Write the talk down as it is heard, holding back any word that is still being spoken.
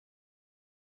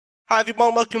Hi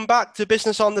everyone, welcome back to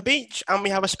Business on the Beach, and we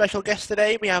have a special guest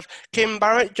today. We have Kim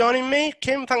Barrett joining me.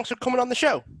 Kim, thanks for coming on the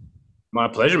show. My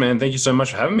pleasure, man. Thank you so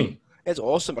much for having me. It's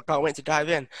awesome. I can't wait to dive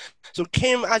in. So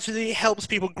Kim actually helps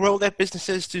people grow their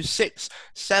businesses to six,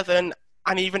 seven,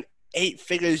 and even eight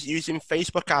figures using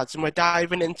Facebook ads. And we're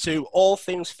diving into all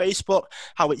things Facebook,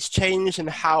 how it's changed and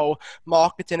how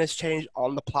marketing has changed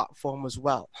on the platform as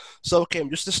well. So Kim,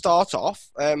 just to start off,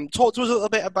 talk to us a little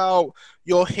bit about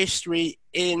your history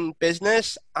in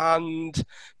business and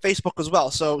Facebook as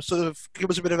well. So sort of give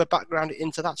us a bit of a background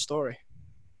into that story.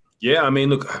 Yeah, I mean,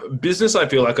 look, business, I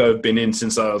feel like I've been in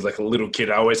since I was like a little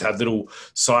kid. I always had little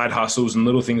side hustles and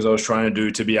little things I was trying to do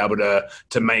to be able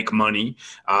to make money.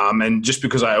 And just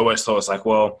because I always thought it's like,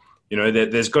 well,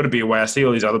 there's got to be a way. I see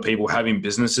all these other people having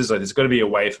businesses. Like, there's got to be a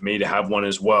way for me to have one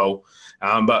as well.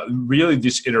 But really,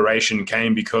 this iteration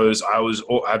came because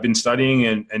I've been studying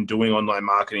and doing online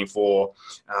marketing for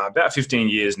about 15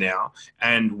 years now.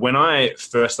 And when I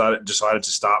first decided to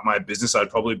start my business,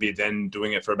 I'd probably be then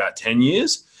doing it for about 10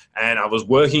 years. And I was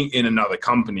working in another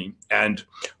company, and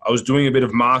I was doing a bit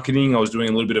of marketing. I was doing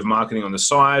a little bit of marketing on the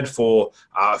side for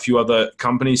a few other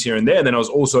companies here and there. And then I was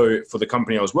also, for the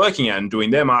company I was working at and doing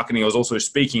their marketing, I was also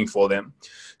speaking for them.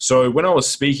 So when I was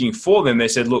speaking for them, they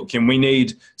said, look, Kim, we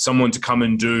need someone to come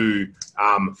and do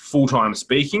full-time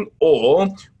speaking, or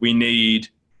we need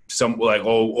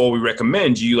or we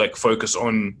recommend you focus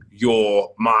on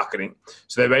your marketing.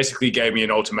 So they basically gave me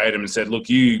an ultimatum and said, look,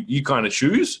 you kind of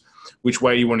choose which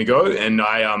way you want to go. And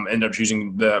I ended up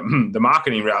choosing the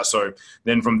marketing route. So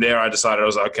then from there, I decided I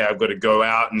was like, okay, I've got to go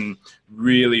out and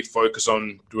really focus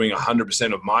on doing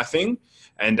 100% of my thing.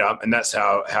 And that's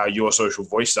how Your Social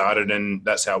Voice started. And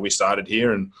that's how we started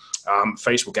here. And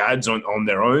Facebook ads on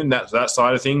their own, that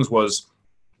side of things was,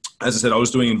 as I said, I was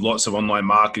doing lots of online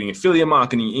marketing, affiliate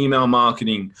marketing, email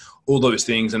marketing, all those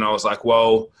things. And I was like,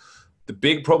 well, the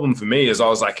big problem for me is I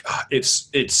was like, it's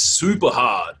super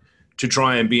hard to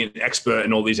try and be an expert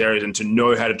in all these areas and to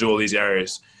know how to do all these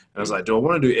areas. And I was like, do I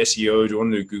want to do SEO? Do I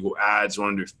want to do Google ads? Do I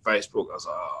want to do Facebook? I was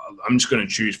like, I'm just going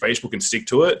to choose Facebook and stick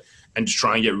to it and just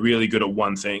try and get really good at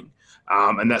one thing.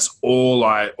 And that's all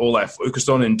I focused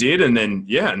on and did. And then,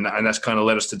 and that's kind of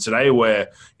led us to today where,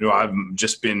 I've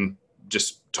just been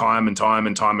time and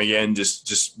time again,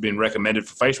 just been recommended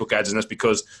for Facebook ads. And that's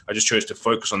because I just chose to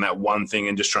focus on that one thing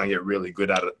and just try and get really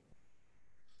good at it.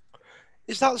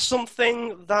 Is that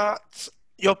something that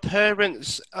your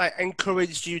parents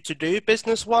encouraged you to do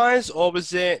business-wise, or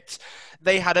was it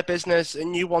they had a business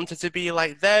and you wanted to be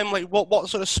like them? Like, what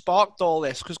sort of sparked all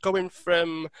this? Because going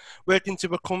from working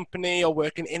to a company or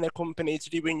working in a company to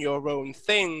doing your own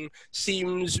thing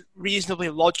seems reasonably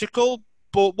logical.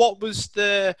 But what was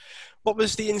the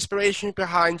inspiration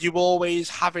behind you always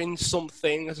having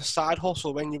something as a side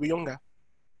hustle when you were younger?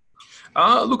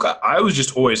 Look, I was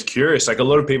just always curious. Like, a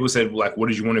lot of people said, like, what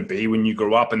did you want to be when you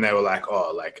grew up? And they were like,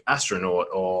 oh, like astronaut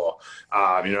or,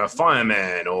 a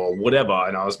fireman or whatever.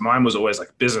 And mine was always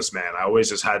like businessman. I always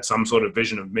just had some sort of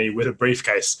vision of me with a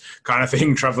briefcase kind of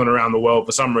thing traveling around the world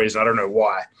for some reason. I don't know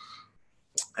why.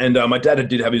 And my dad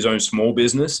did have his own small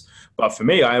business. But for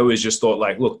me, I always just thought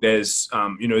like, look, there's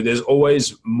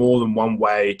always more than one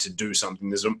way to do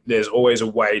something. There's always a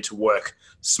way to work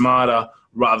smarter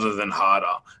rather than harder.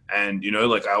 And,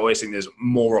 I always think there's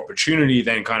more opportunity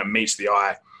than kind of meets the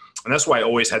eye. And that's why I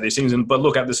always had these things. But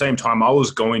look, at the same time, I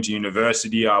was going to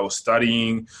university, I was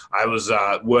studying, I was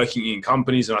working in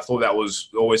companies, and I thought that was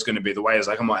always going to be the way. It's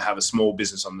like I might have a small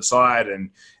business on the side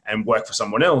and work for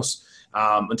someone else.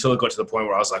 Until it got to the point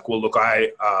where I was like, well, look,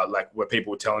 where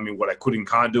people were telling me what I could and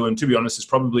can't do. And to be honest, it's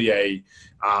probably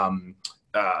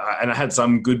and I had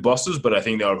some good bosses, but I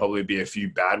think there would probably be a few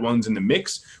bad ones in the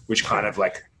mix, which kind of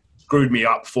like screwed me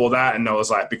up for that. And I was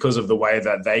like, because of the way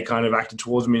that they kind of acted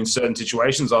towards me in certain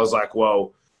situations, I was like,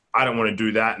 well, I don't want to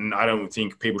do that. And I don't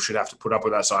think people should have to put up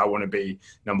with that. So I want to be,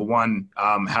 number one,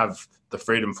 have the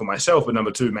freedom for myself. But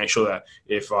number two, make sure that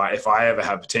if I ever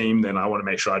have a team, then I want to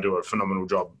make sure I do a phenomenal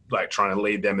job, like trying to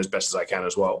lead them as best as I can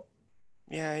as well.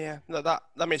 Yeah. No, that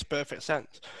makes perfect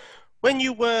sense. When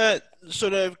you were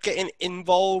sort of getting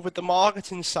involved with the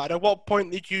marketing side, at what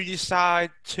point did you decide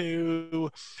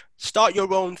to start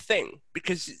your own thing?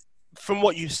 Because from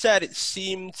what you said, it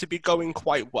seemed to be going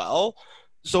quite well.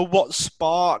 So what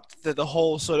sparked the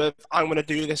whole sort of, I'm going to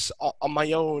do this on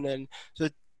my own and sort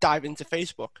of dive into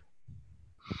Facebook?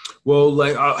 Well,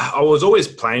 like I was always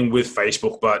playing with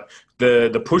Facebook, but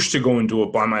the push to go and do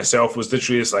it by myself was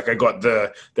literally just like I got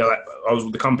the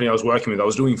company I was working with. I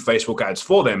was doing Facebook ads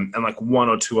for them, and like one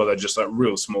or two other just like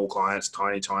real small clients,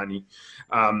 tiny,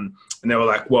 and they were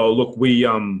like, "Well, look, we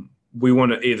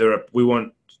want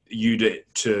you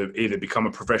to either become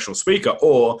a professional speaker,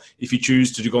 or if you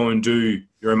choose to go and do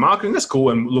your own marketing, that's cool.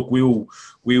 And look, we'll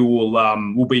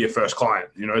be your first client,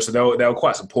 So they were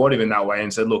quite supportive in that way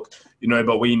and said, look,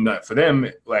 but we know for them,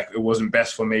 like it wasn't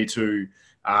best for me to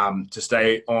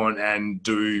stay on and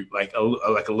do like a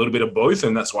little bit of both.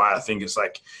 And that's why I think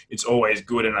it's always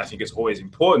good. And I think it's always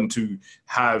important to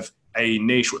have a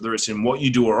niche, whether it's in what you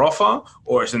do or offer,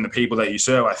 or it's in the people that you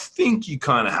serve. I think you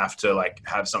kind of have to like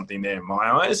have something there in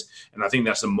my eyes. And I think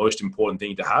that's the most important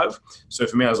thing to have. So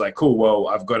for me, I was like, cool, well,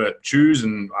 I've got to choose.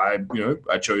 And I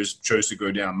chose to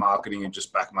go down marketing and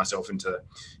just back myself into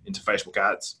Facebook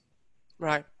ads.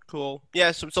 Right. Cool.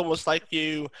 Yeah, so it's almost like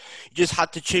you just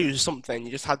had to choose something.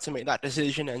 You just had to make that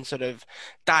decision and sort of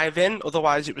dive in.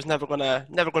 Otherwise, it was never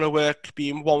gonna work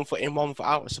being 1 foot in, 1 foot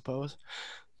out, I suppose.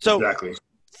 So Exactly.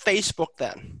 Facebook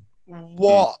then,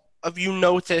 what have you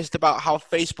noticed about how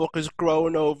Facebook has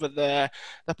grown over the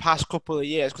past couple of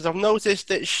years? Because I've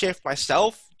noticed it shift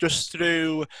myself just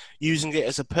through using it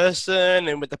as a person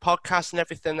and with the podcast and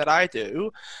everything that I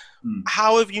do.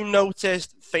 How have you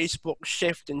noticed Facebook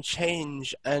shift and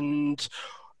change? And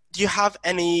do you have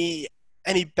any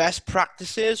best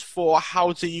practices for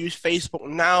how to use Facebook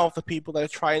now for people that are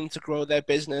trying to grow their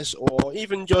business or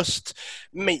even just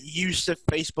make use of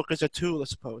Facebook as a tool, I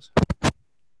suppose?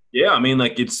 Yeah, I mean,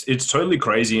 like it's totally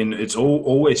crazy, and it's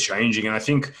always changing. And I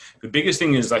think the biggest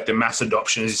thing is like the mass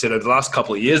adoption. As you said, over the last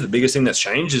couple of years, the biggest thing that's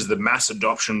changed is the mass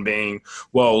adoption being,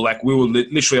 well, like we were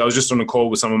literally, I was just on a call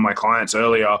with some of my clients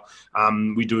earlier.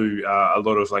 We do a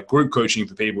lot of like group coaching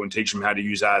for people and teach them how to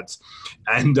use ads,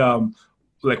 and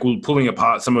like we were pulling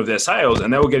apart some of their sales,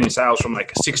 and they were getting sales from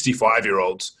like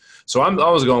 65-year-olds. So I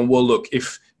was going, well, look,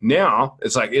 if now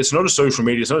it's like, it's not a social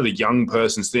media, it's not a young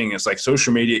person's thing. It's like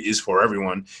social media is for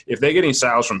everyone. If they're getting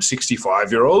sales from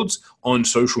 65-year-olds on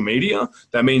social media,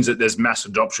 that means that there's mass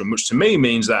adoption, which to me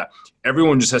means that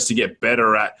everyone just has to get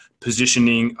better at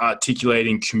positioning,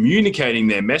 articulating, communicating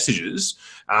their messages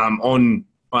on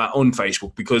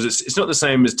Facebook, because it's not the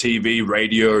same as TV,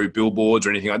 radio, billboards, or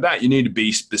anything like that. You need to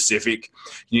be specific.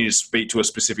 You need to speak to a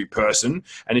specific person.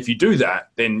 And if you do that,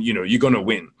 then, you're going to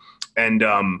win. And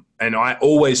I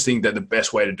always think that the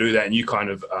best way to do that, and you kind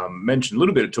of mentioned a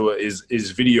little bit to it,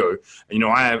 is video. And,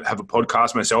 I have a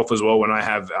podcast myself as well. When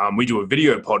we do a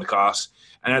video podcast,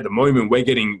 and at the moment we're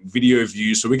getting video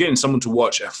views. So we're getting someone to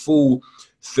watch a full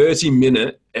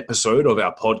 30-minute episode of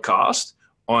our podcast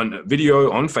on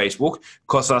video on Facebook.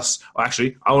 Costs us,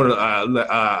 actually,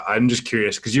 I'm just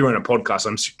curious because you run a podcast.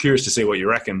 I'm curious to see what you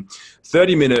reckon.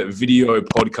 30-minute video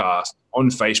podcast on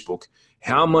Facebook.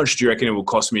 How much do you reckon it will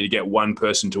cost me to get one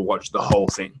person to watch the whole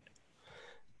thing?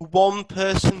 One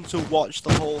person to watch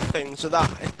the whole thing. So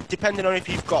that, depending on if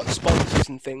you've got sponsors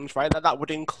and things, right, that would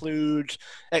include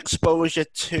exposure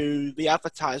to the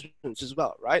advertisements as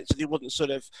well, right? So they wouldn't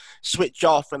sort of switch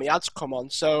off when the ads come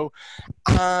on. So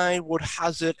I would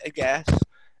hazard a guess.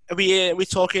 Are we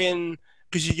talking,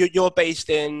 because you're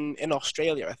based in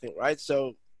Australia, I think, right?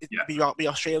 So it'd be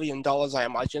Australian dollars, I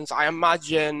imagine. So I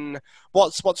imagine,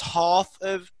 what's half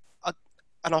of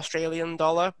an Australian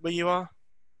dollar where you are?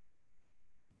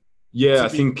 Yeah, I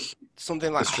think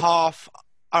something like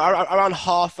around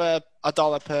half a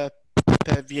dollar per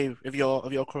view of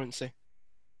your currency.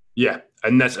 Yeah,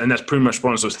 and that's pretty much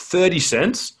spot on. So it's 30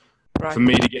 cents for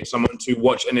me to get someone to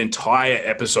watch an entire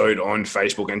episode on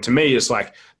Facebook. And to me, it's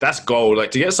like, that's gold.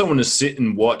 Like, to get someone to sit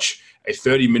and watch a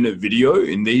 30-minute video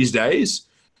in these days,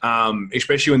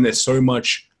 especially when there's so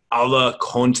much other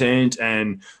content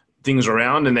and things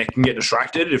around and they can get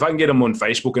distracted. If I can get them on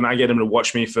Facebook and I get them to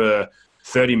watch me for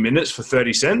 30 minutes for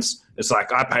 30 cents, it's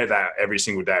like I pay that every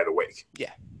single day of the week.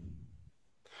 Yeah.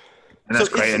 And that's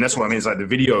great. And that's what I mean. It's like the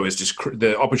video is just,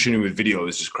 the opportunity with video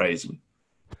is just crazy.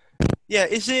 Yeah.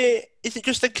 Is it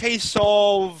just a case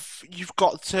of you've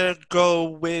got to go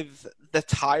with the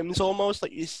times almost,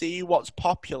 like you see what's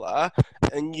popular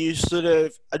and you sort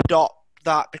of adopt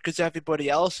that because everybody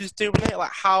else is doing it?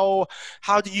 Like how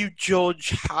do you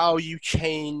judge how you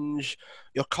change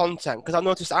your content? Because I've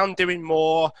noticed I'm doing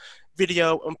more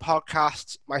video and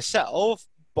podcasts myself,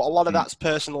 but a lot of that's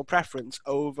personal preference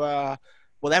over,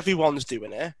 well, everyone's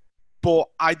doing it, but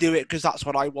I do it because that's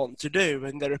what I want to do.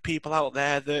 And there are people out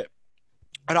there that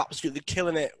are absolutely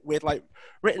killing it with like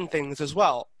written things as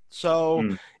well.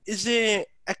 So is it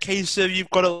a case of you've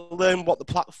got to learn what the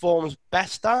platform's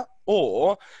best at,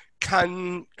 or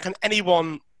can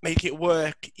anyone make it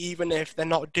work even if they're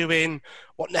not doing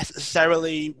what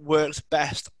necessarily works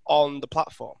best on the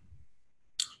platform?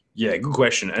 Yeah, good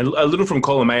question. A little from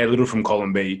column A, a little from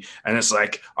column B. And it's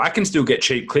like, I can still get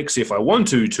cheap clicks if I want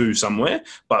to somewhere.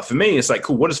 But for me, it's like,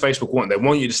 cool, what does Facebook want? They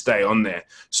want you to stay on there.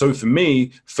 So for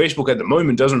me, Facebook at the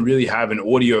moment doesn't really have an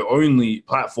audio only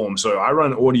platform. So I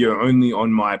run audio only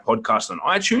on my podcast on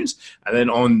iTunes. And then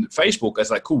on Facebook, it's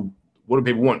like, cool, what do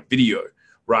people want? Video,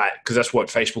 right? Because that's what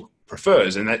Facebook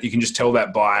prefers, and that you can just tell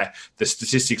that by the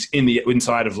statistics in the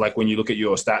inside of, like, when you look at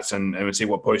your stats and see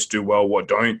what posts do well, what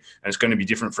don't, and it's going to be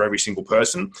different for every single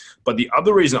person. But the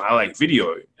other reason I like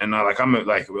video, and I'm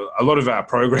like a lot of our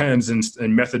programs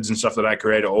and methods and stuff that I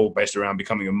create are all based around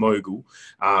becoming a mogul.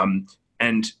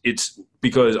 And it's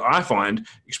because I find,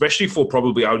 especially for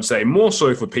probably, I would say more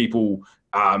so for people,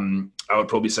 I would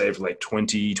probably say for like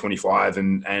 20, 25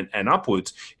 and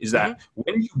upwards, is Hmm. that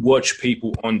when you watch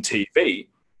people on TV,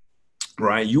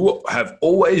 right, you have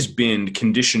always been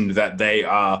conditioned that they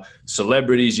are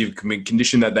celebrities. You've been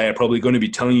conditioned that they are probably going to be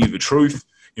telling you the truth,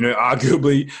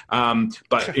 arguably.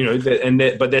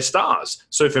 But but they're stars.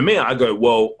 So for me, I go,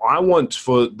 well, I want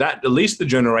for that, at least the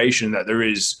generation that there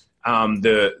is,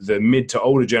 the mid to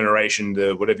older generation,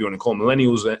 the whatever you want to call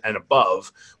millennials and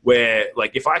above, where,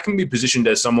 like, if I can be positioned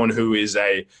as someone who is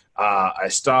a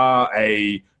star,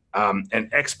 an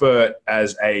expert,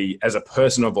 as a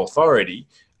person of authority.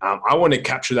 I want to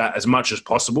capture that as much as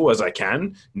possible as I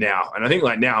can now. And I think,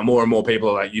 like, now more and more people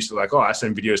are like used to, like, oh, I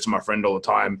send videos to my friend all the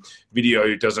time.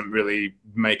 Video doesn't really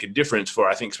make a difference for,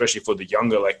 I think, especially for the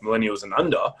younger, like millennials and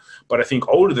under. But I think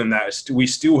older than that, we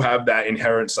still have that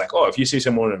inherent, like, oh, if you see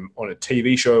someone on a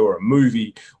TV show or a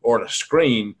movie or on a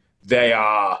screen, they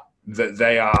are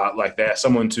like, they're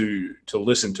someone to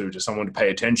listen to someone to pay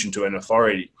attention to, an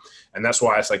authority. And that's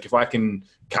why it's like, if I can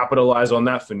capitalize on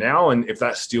that for now, and if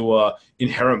that's still a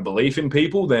inherent belief in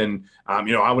people, then I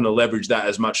want to leverage that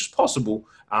as much as possible,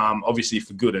 obviously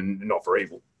for good and not for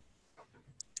evil.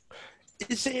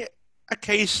 Is it a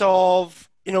case of,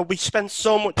 we spend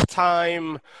so much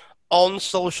time on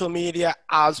social media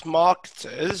as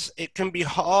marketers, it can be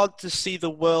hard to see the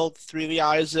world through the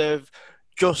eyes of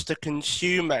just a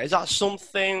consumer? Is that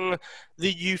something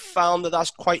that you found that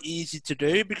that's quite easy to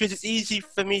do? Because it's easy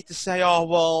for me to say, oh,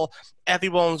 well,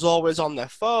 everyone's always on their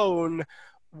phone,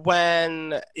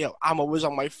 when, I'm always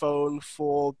on my phone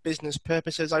for business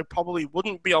purposes. I probably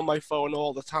wouldn't be on my phone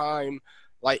all the time,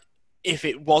 like, if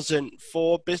it wasn't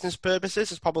for business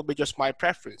purposes. It's probably just my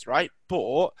preference, right?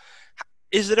 But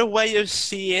is there a way of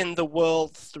seeing the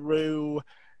world through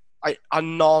a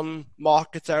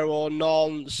non-marketer or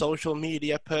non-social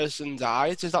media person's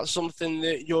eyes? Is that something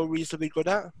that you're reasonably good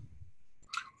at?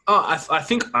 I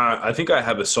think I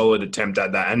have a solid attempt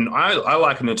at that, and I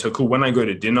liken it to, cool, when I go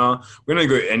to dinner, when I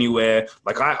go anywhere.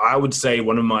 Like, I would say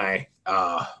one of my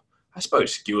I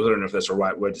suppose skills, I don't know if that's the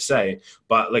right word to say,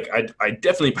 but like, I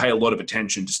definitely pay a lot of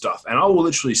attention to stuff, and I will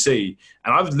literally see,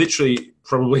 and I've literally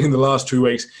probably in the last 2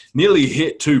 weeks nearly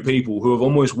hit two people who have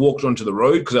almost walked onto the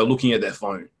road because they're looking at their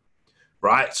phone.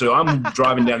 Right, so I'm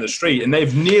driving down the street, and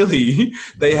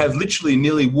they have literally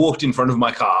nearly walked in front of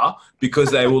my car because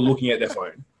they were looking at their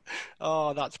phone.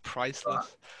 Oh, that's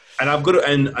priceless. And I've got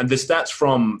and the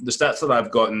stats that I've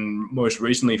gotten most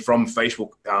recently from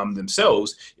Facebook,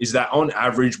 themselves, is that on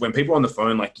average, when people are on the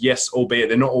phone, like, yes, albeit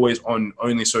they're not always on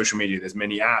only social media, there's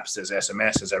many apps, there's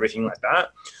SMS, there's everything like that,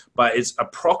 but it's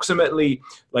approximately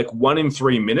like 1 in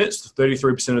 3 minutes,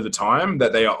 33% of the time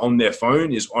that they are on their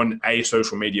phone is on a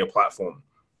social media platform.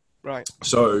 Right.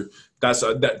 So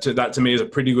that to me is a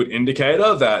pretty good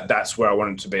indicator that that's where I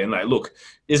want it to be. And, like, look,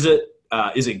 is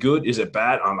it good? Is it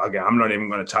bad? Again, I'm not even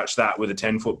going to touch that with a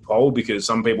 10-foot pole, because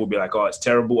some people will be like, oh, it's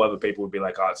terrible. Other people would be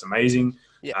like, oh, it's amazing.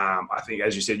 Yeah. I think,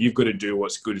 as you said, you've got to do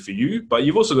what's good for you, but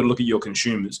you've also got to look at your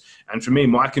consumers. And for me,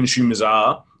 my consumers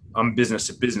are, I'm business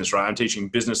to business, right? I'm teaching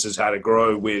businesses how to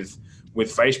grow with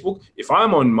Facebook. If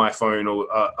I'm on my phone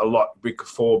a lot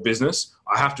for business,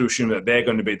 I have to assume that they're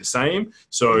going to be the same.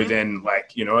 So then,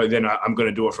 like, then I'm going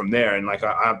to do it from there. And, like,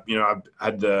 I've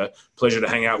had the pleasure to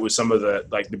hang out with some of the,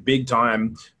 like, the big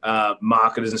time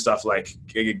marketers and stuff, like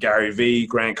Gary V,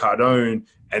 Grant Cardone,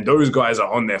 and those guys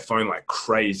are on their phone like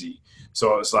crazy.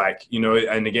 So it's like,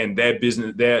 and again, their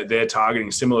business, they're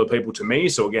targeting similar people to me.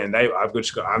 So again, I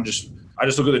just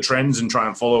look at the trends and try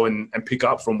and follow and pick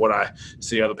up from what I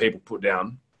see other people put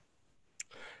down.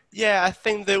 Yeah, I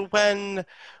think that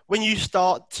when you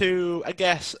start to, I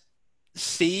guess,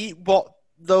 see what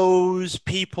those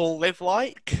people live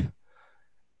like,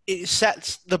 it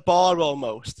sets the bar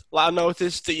almost. Like, I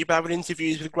noticed that you've been having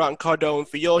interviews with Grant Cardone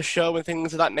for your show and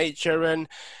things of that nature, and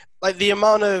like the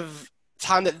amount of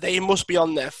time that they must be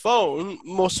on their phone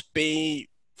must be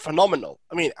phenomenal.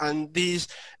 I mean, and these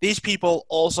people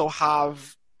also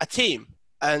have a team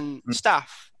and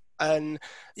staff. And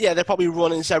yeah, they're probably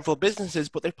running several businesses,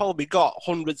 but they've probably got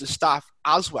hundreds of staff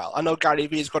as well. I know Gary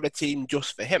Vee's got a team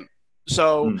just for him.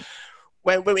 So Mm.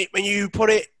 when you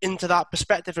put it into that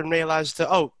perspective and realize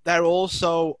that, oh, they're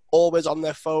also always on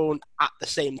their phone at the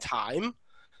same time,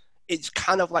 it's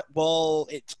kind of like, well,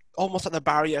 it's almost like the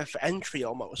barrier for entry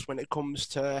almost when it comes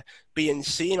to being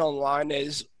seen online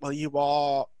is, well, you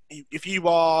are, if you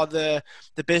are the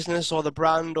business or the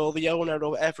brand or the owner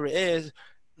or whatever it is,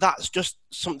 that's just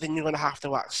something you're going to have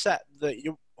to accept, that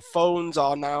your phones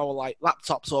are now like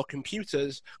laptops or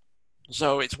computers.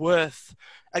 So it's worth,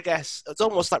 I guess, it's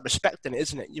almost like respecting it,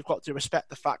 isn't it? You've got to respect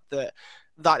the fact that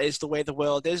that is the way the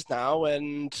world is now.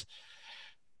 And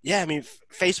yeah, I mean,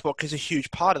 Facebook is a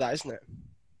huge part of that, isn't it?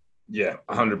 Yeah,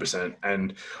 100%.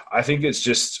 And I think it's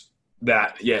just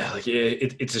that, yeah, like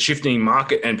it's a shifting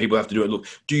market and people have to do it. Look,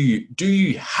 do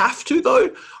you have to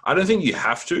though? I don't think you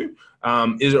have to.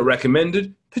 Is it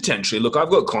recommended? Potentially. Look, I've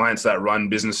got clients that run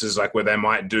businesses like where they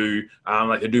might do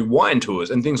like they do wine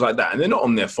tours and things like that, and they're not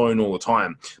on their phone all the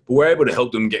time. But we're able to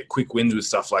help them get quick wins with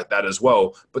stuff like that as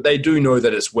well. But they do know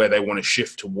that it's where they want to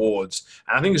shift towards,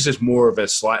 and I think it's just more of a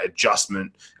slight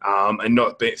adjustment, and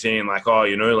not saying like, oh,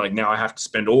 like now I have to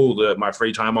spend all my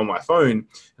free time on my phone.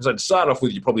 So to start off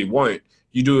with, you probably won't.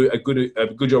 You do a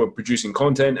good job of producing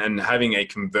content and having a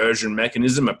conversion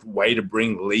mechanism, a way to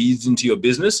bring leads into your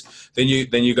business, then you're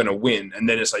going to win. And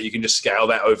then it's like you can just scale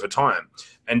that over time.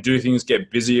 And do things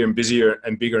get busier and busier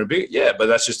and bigger and bigger? Yeah, but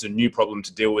that's just a new problem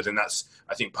to deal with. And that's,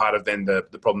 I think, part of then the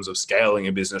problems of scaling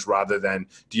a business rather than,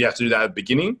 do you have to do that at the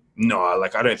beginning? No,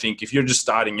 like I don't think if you're just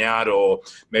starting out or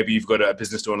maybe you've got a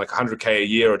business doing like 100K a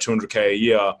year or 200K a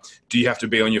year, do you have to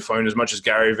be on your phone as much as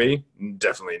Gary Vee?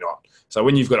 Definitely not. So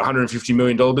when you've got a $150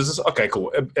 million business, okay,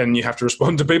 cool. And you have to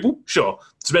respond to people? Sure.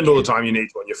 Spend all the time you need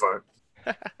to on your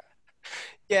phone.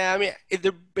 Yeah, I mean,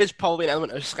 there is probably an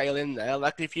element of scale in there.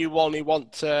 Like, if you only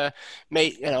want to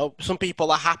make, some people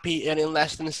are happy earning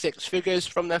less than six figures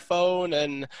from their phone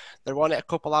and they're on it a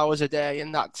couple hours a day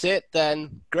and that's it,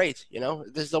 then great.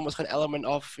 There's almost an element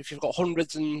of if you've got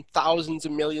hundreds and thousands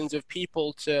and millions of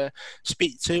people to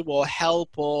speak to or help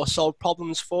or solve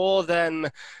problems for,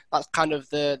 then that's kind of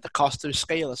the cost of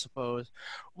scale, I suppose.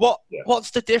 Yeah.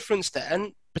 What's the difference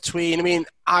then between, I mean,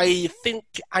 I think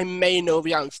I may know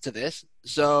the answer to this,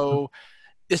 so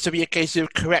this will be a case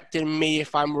of correcting me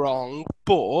if I'm wrong,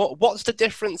 but what's the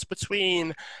difference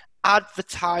between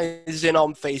advertising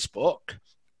on Facebook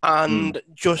Mm. and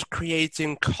just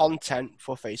creating content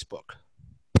for Facebook?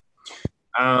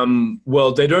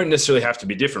 Well, they don't necessarily have to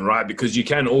be different, right? Because you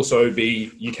can also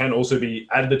be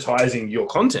advertising your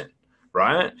content,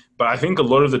 right? But I think a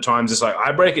lot of the times it's like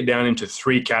I break it down into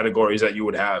three categories that you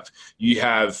would have. You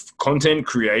have content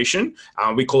creation.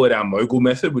 We call it our mogul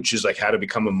method, which is like how to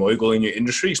become a mogul in your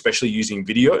industry, especially using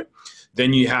video.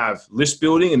 Then you have list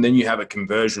building, and then you have a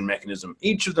conversion mechanism.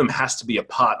 Each of them has to be a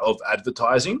part of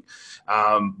advertising.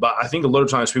 But I think a lot of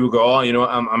times people go, oh,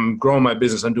 I'm growing my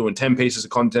business. I'm doing 10 pieces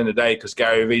of content a day because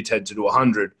Gary Vee said to do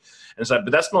 100. And it's like,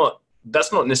 but that's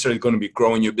not necessarily going to be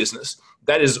growing your business.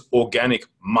 That is organic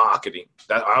marketing.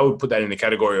 That I would put that in the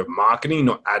category of marketing,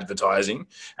 not advertising.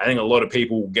 I think a lot of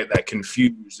people get that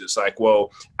confused. It's like,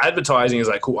 well, advertising is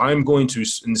like, cool, I'm going to,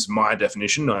 and this is my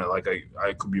definition, I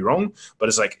could be wrong, but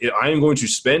it's like, I am going to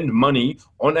spend money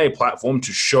on a platform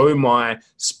to show my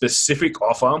specific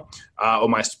offer or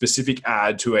my specific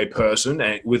ad to a person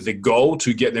and with the goal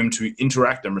to get them to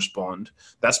interact and respond.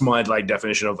 That's my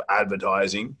definition of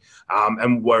advertising.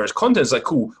 And whereas content is like,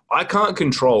 cool, I can't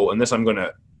control unless I'm going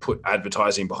to put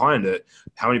advertising behind it,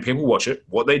 how many people watch it,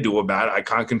 what they do about it. I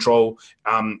can't control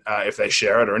if they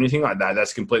share it or anything like that.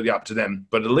 That's completely up to them.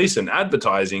 But at least in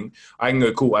advertising, I can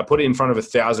go, cool, I put it in front of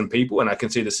 1,000 people and I can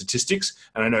see the statistics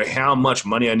and I know how much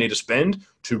money I need to spend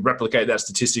to replicate that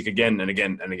statistic again and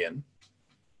again and again.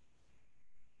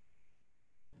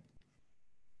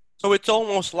 So it's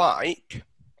almost like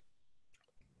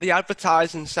the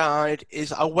advertising side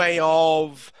is a way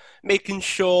of making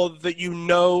sure that you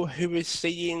know who is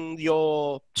seeing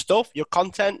your stuff, your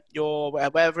content, your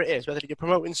wherever it is, whether you're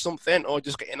promoting something or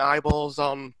just getting eyeballs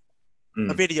on a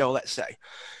Mm. video, let's say.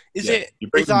 Is Yeah, it you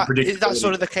bring is in that predictability.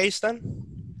 sort of the case then?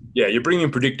 Yeah, you're bringing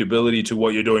predictability to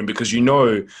what you're doing because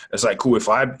it's like, cool, if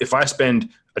I spend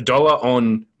 $1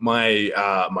 on my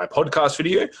podcast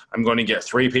video, I'm going to get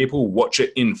 3 people watch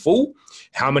it in full.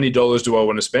 How many dollars do I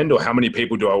want to spend, or how many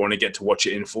people do I want to get to watch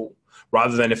it in full?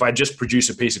 Rather than if I just produce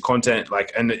a piece of content,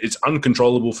 and it's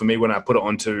uncontrollable for me when I put it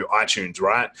onto iTunes,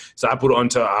 right? So I put it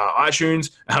onto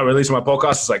iTunes, I release my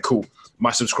podcast. It's like, cool,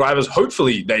 My subscribers,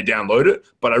 hopefully they download it,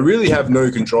 but I really have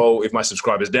no control if my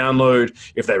subscribers download,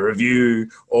 if they review,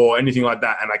 or anything like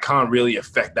that. And I can't really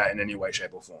affect that in any way,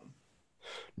 shape, or form.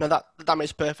 No, that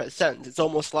makes perfect sense. It's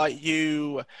almost like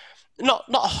you not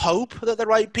hope that the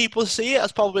right people see it.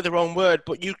 That's probably the wrong word,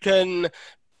 but you can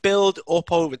build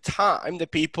up over time the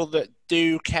people that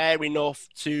do care enough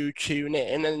to tune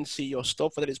in and see your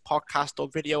stuff, whether it's podcast or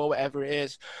video or whatever it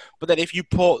is. But then if you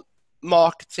put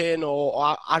marketing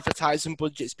or advertising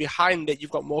budgets behind it, you've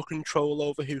got more control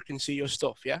over who can see your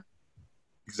stuff, yeah?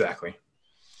 Exactly.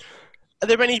 Are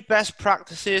there any best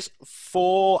practices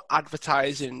for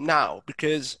advertising now?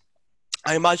 Because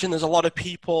I imagine there's a lot of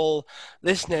people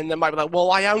listening that might be like,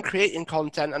 well, I am creating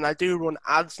content and I do run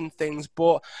ads and things,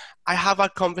 but I have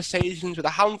had conversations with a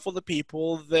handful of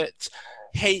people that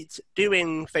hate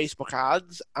doing Facebook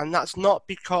ads, and that's not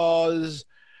because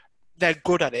they're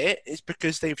good at it, it's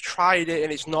because they've tried it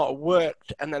and it's not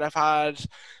worked. And then I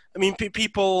mean,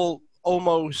 people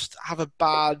almost have a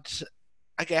bad,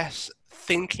 I guess,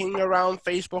 thinking around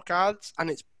Facebook ads, and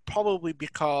it's probably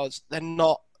because they're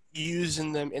not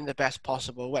using them in the best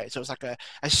possible way. So it's like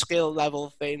a skill level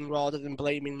thing rather than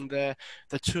blaming the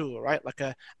tool, right? Like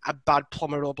a bad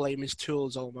plumber will blame his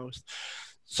tools almost.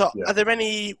 So Yeah. are there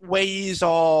any ways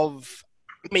of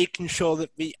making sure that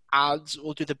the ads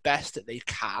will do the best that they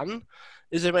can?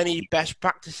 Is there any best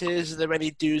practices? Are there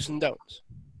any do's and don'ts?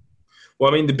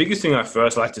 Well, I mean, the biggest thing I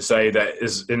first like to say that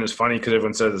is, and it's funny because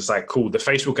everyone says it's like, cool, the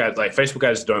Facebook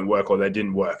ads don't work or they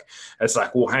didn't work. It's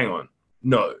like, well, hang on.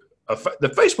 No, the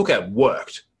Facebook ad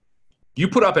worked. You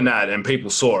put up an ad and people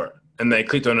saw it and they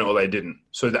clicked on it or they didn't.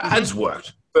 So the ads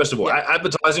worked. First of all, Yeah.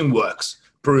 advertising works.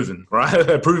 Proven,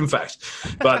 right? Proven fact.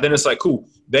 But then it's like, cool.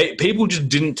 People just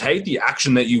didn't take the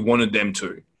action that you wanted them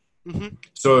to. Mm-hmm.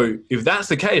 So if that's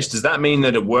the case, does that mean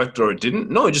that it worked or it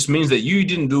didn't? No, it just means that you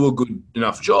didn't do a good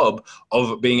enough job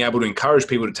of being able to encourage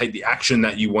people to take the action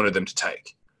that you wanted them to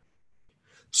take.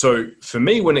 So for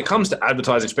me, when it comes to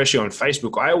advertising, especially on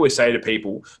Facebook, I always say to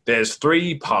people, there's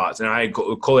three parts, and I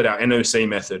call it our NOC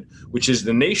method, which is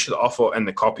the niche, the offer, and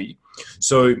the copy.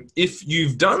 So if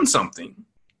you've done something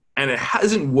and it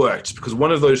hasn't worked because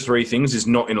one of those three things is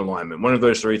not in alignment, one of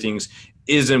those three things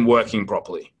isn't working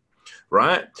properly,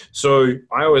 right? So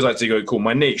I always like to go, cool,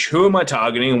 my niche, who am I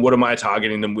targeting and what am I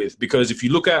targeting them with? Because if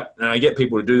you look at, and I get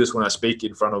people to do this when I speak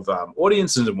in front of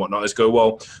audiences and whatnot, is go,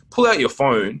 well, pull out your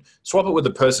phone, swap it with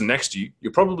the person next to you.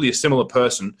 You're probably a similar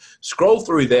person. Scroll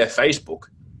through their Facebook.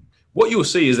 What you'll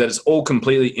see is that it's all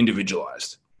completely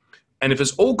individualized. And if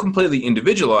it's all completely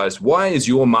individualized, why is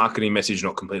your marketing message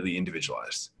not completely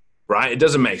individualized? Right? It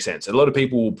doesn't make sense. A lot of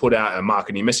people will put out a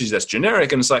marketing message that's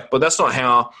generic and it's like, but that's not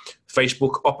how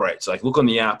Facebook operates. Like look on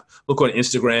the app, look on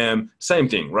Instagram, same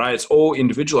thing, right? It's all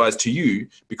individualized to you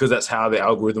because that's how the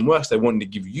algorithm works. They want to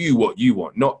give you what you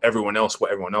want, not everyone else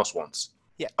what everyone else wants.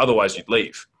 Yeah. Otherwise you'd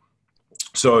leave.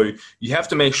 So you have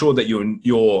to make sure that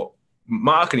you're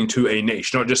marketing to a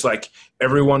niche, not just like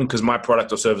everyone because my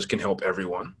product or service can help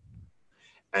everyone.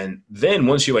 And then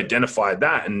once you identify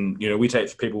that, and we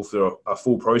take people through a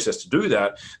full process to do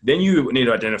that, then you need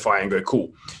to identify and go,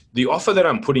 cool, the offer that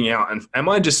I'm putting out, and am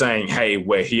I just saying, hey,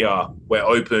 we're here, we're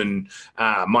open,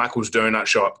 Michael's Donut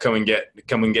Shop, come and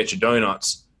get your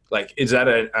donuts? Like, is that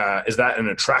an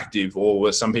attractive, or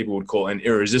what some people would call an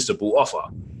irresistible offer?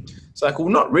 It's like, well,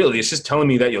 not really. It's just telling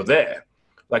me that you're there.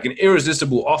 Like an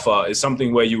irresistible offer is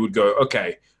something where you would go,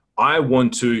 okay, I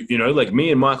want to, like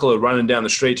me and Michael are running down the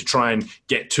street to try and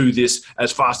get to this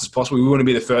as fast as possible. We want to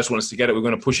be the first ones to get it. We're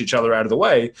going to push each other out of the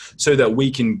way so that we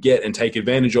can get and take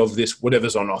advantage of this,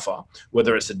 whatever's on offer,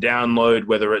 whether it's a download,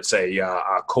 whether it's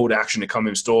a call to action to come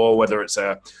in store, whether it's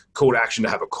a call to action to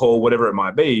have a call, whatever it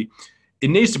might be. It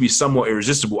needs to be somewhat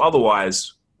irresistible.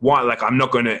 Otherwise, why? Like, I'm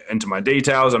not going to enter my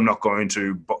details. I'm not going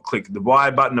to click the buy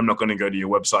button. I'm not going to go to your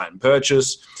website and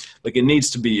purchase. Like, it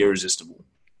needs to be irresistible.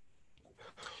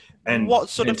 And what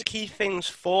sort of key things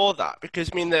for that? Because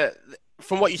I mean,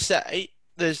 from what you say,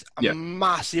 there's a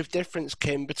massive difference,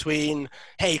 Kim, between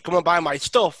hey, come and buy my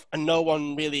stuff, and no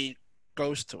one really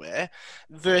goes to it,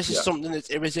 versus something that's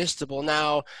irresistible.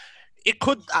 Now, it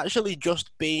could actually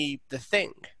just be the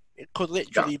thing. It could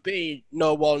literally be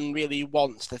no one really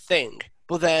wants the thing.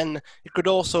 But then it could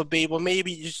also be, well,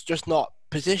 maybe it's just not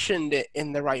positioned it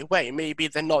in the right way. Maybe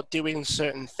they're not doing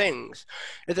certain things.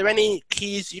 Are there any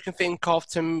keys you can think of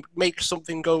to make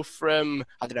something go from,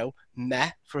 I don't know,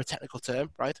 meh, for a technical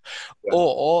term, right? Yeah.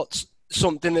 Or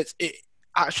something that's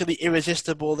actually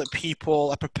irresistible that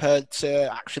people are prepared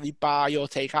to actually buy or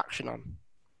take action on?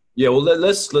 Yeah, well,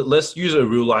 let's use a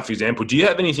real life example. Do you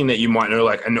have anything that you might know?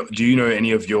 Like, and do you know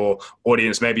any of your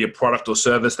audience, maybe a product or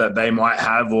service that they might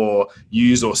have or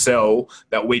use or sell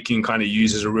that we can kind of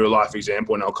use as a real life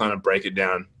example, and I'll kind of break it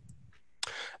down.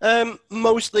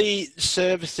 Mostly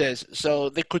services. So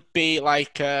they could be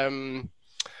like let's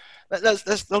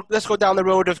go down the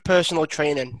road of personal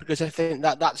training because I think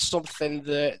that that's something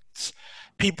that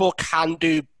people can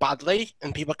do badly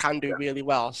and people can do really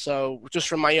well. So just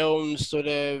from my own sort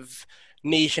of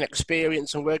niche and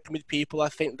experience and working with people, I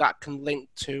think that can link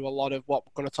to a lot of what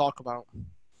we're going to talk about.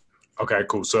 Okay,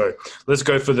 cool. So let's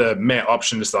go for the Met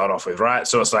option to start off with, right?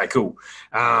 So it's like, cool.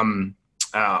 Um,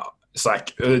 it's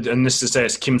like, and this is say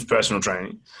it's Kim's personal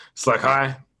training. It's like,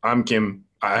 hi, I'm Kim.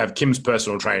 I have Kim's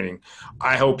personal training.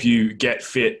 I help you get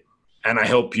fit and I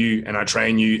help you and I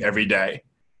train you every day.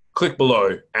 Click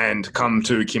below and come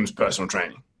to Kim's personal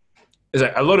training. Is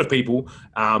that a lot of people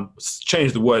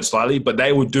change the word slightly, but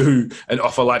they will do an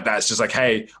offer like that. It's just like,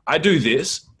 hey, I do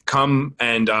this. Come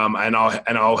and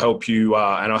I'll help you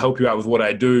and I'll help you out with what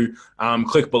I do.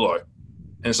 Click below.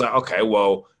 And it's like, okay,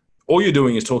 well, all you're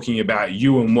doing is talking about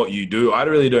you and what you do. I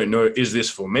really don't know, is this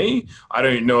for me? I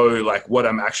don't know like what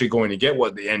I'm actually going to get,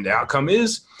 what the end outcome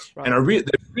is. Right. And there's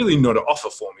really not an offer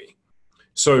for me.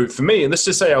 So for me, let's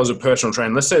just say I was a personal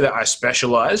trainer. Let's say that I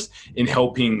specialized in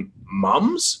helping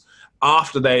mums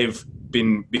after they've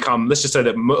become, let's just say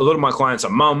that a lot of my clients are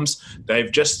mums.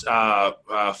 They've just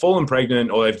fallen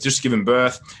pregnant or they've just given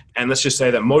birth. And let's just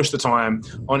say that most of the time,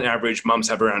 on average, mums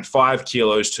have around 5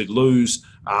 kilos to lose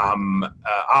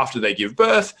after they give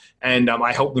birth. And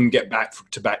I help them get back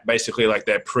to basically like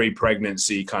their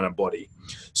pre-pregnancy kind of body.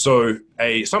 So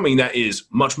something that is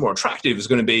much more attractive is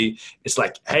going to be, it's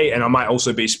like, hey, and I might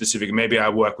also be specific. Maybe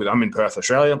I'm in Perth,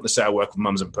 Australia. Let's say I work with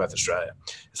mums in Perth, Australia.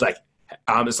 It's like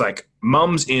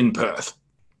mums in Perth.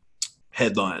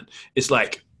 Headline. It's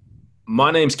like,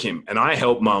 my name's Kim, and I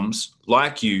help mums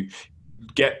like you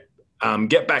get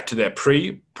back to their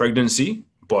pre-pregnancy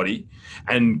body,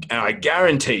 and I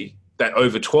guarantee that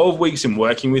over 12 weeks in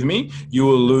working with me, you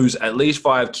will lose at least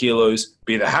 5 kilos,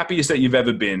 be the happiest that you've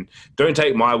ever been. Don't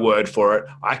take my word for it.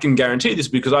 I can guarantee this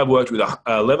because I've worked with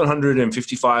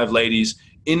 1,155 ladies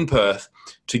in Perth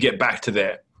to get back to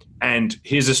there. And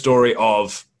here's a story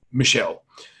of Michelle.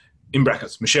 In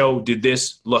brackets, Michelle did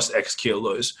this, lost X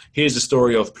kilos. Here's the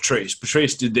story of Patrice.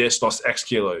 Patrice did this, lost X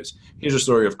kilos. Here's the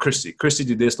story of Christy. Christy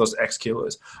did this, lost X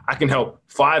kilos. I can help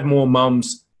 5 more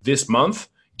mums this month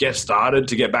get started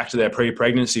to get back to their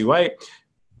pre-pregnancy weight.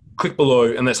 Click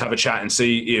below and let's have a chat and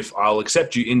see if I'll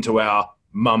accept you into our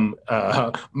mum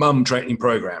training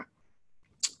program.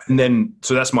 And then,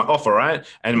 so that's my offer, right?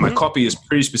 And my copy is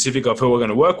pretty specific of who we're going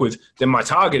to work with. Then my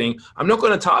targeting, I'm not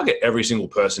going to target every single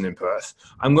person in Perth.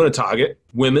 I'm going to target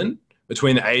women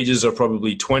between the ages of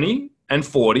probably 20 and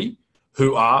 40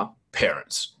 who are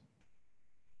parents.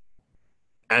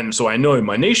 And so I know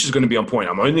my niche is going to be on point.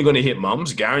 I'm only going to hit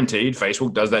mums, guaranteed.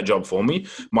 Facebook does that job for me.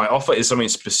 My offer is something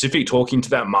specific talking to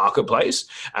that marketplace,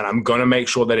 and I'm going to make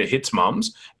sure that it hits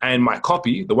mums. And my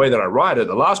copy, the way that I write it,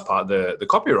 the last part, the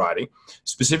copywriting,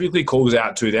 specifically calls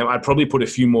out to them. I'd probably put a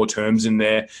few more terms in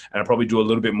there, and I'd probably do a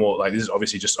little bit more, like this is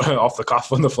obviously just off the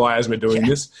cuff on the fly as we're doing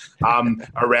this,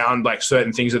 around like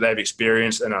certain things that they've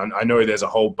experienced. And I know there's a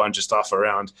whole bunch of stuff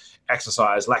around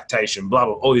exercise, lactation, blah,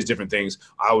 blah, all these different things.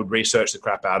 I would research the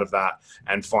crap out of that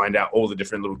and find out all the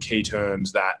different little key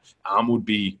terms that would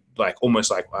be like almost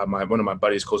like one of my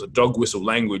buddies calls it dog whistle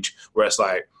language, where it's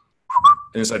like,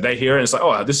 and it's like they hear it and it's like,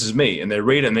 oh, this is me. And they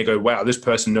read it and they go, wow, this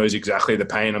person knows exactly the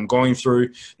pain I'm going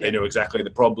through. They know exactly the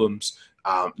problems.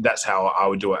 That's how I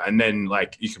would do it. And then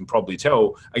like you can probably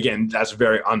tell, again, that's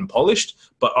very unpolished,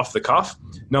 but off the cuff,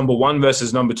 number 1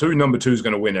 versus number 2, number 2 is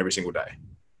going to win every single day.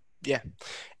 Yeah.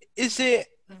 Is it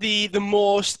the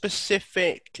more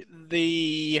specific,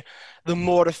 the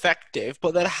more effective,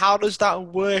 but then how does that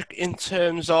work in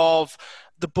terms of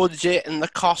the budget and the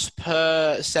cost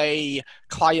per, say,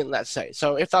 client, let's say?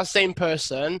 So if that same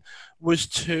person was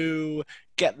to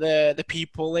get the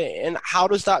people in, how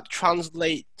does that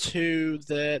translate to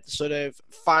the sort of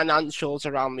financials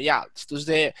around the ads? Does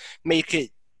it make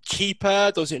it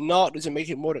cheaper? Does it not? Does it make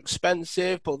it more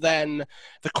expensive? But then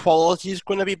the quality is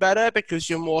going to be better because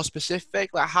you're more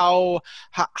specific. Like how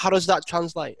does that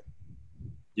translate?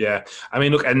 Yeah, I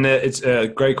mean, look, and it's a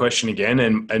great question again,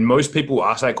 and most people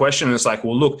ask that question, and it's like,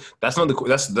 well, look, that's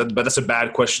a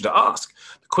bad question to ask.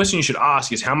 The question you should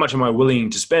ask is, how much am I willing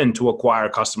to spend to acquire a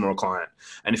customer or client?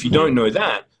 And if you don't know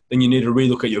that, then you need to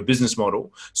relook at your business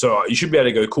model. So you should be able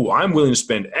to go, cool, I'm willing to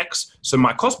spend X. So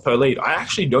my cost per lead, I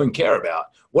actually don't care about.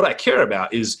 What I care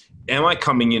about is, am I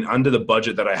coming in under the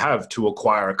budget that I have to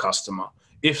acquire a customer?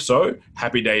 If so,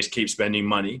 happy days, keep spending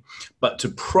money. But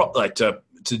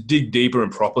to dig deeper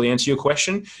and properly answer your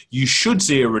question, you should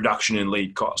see a reduction in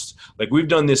lead costs. Like we've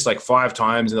done this like 5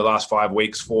 times in the last 5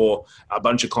 weeks for a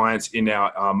bunch of clients in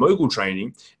our mogul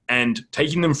training, and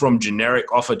taking them from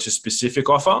generic offer to specific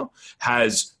offer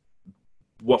has,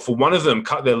 what for one of them,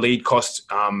 cut their lead cost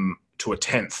to a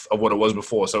tenth of what it was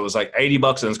before. So it was like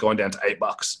 $80 and it's going down to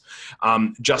 $8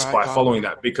 just Right, by wow. following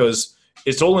that, because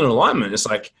it's all in alignment. It's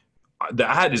like the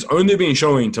ad is only being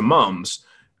shown to mums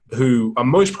who are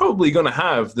most probably going to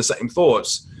have the same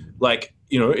thoughts. Like,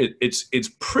 it's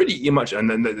pretty much, and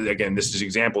then again, this is an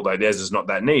example, though theirs is not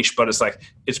that niche, but it's like,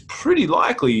 it's pretty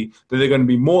likely that they're going to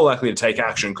be more likely to take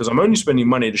action because I'm only spending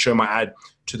money to show my ad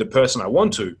to the person I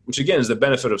want to, which again is the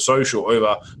benefit of social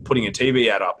over putting a TV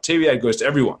ad up. TV ad goes to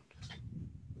everyone.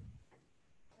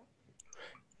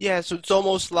 Yeah, so it's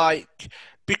almost like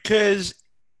because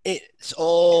it's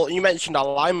all you mentioned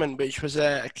alignment, which was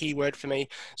a key word for me.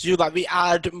 So you like the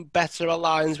ad better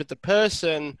aligns with the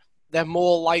person, they're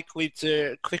more likely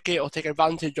to click it or take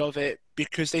advantage of it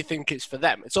because they think it's for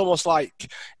them. It's almost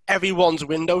like everyone's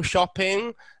window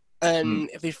shopping, Mm. and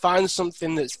if they find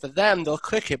something that's for them, they'll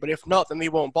click it. But if not, then they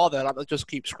won't bother, and they'll just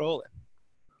keep scrolling.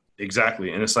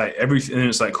 Exactly. And it's like everything, and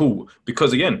it's like cool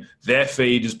because again, their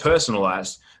feed is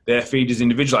personalized. Their feed is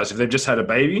individualized. If they've just had a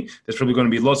baby, there's probably going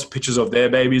to be lots of pictures of their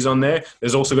babies on there.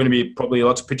 There's also going to be probably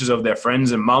lots of pictures of their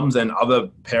friends and mums and other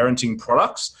parenting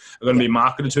products are going to Yeah. be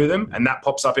marketed to them. And that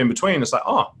pops up in between. It's like,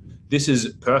 oh, this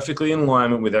is perfectly in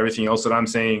alignment with everything else that I'm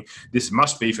seeing. This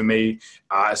must be for me.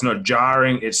 It's not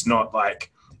jarring. It's not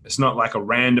like a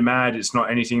random ad. It's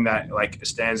not anything that like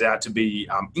stands out to be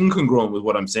incongruent with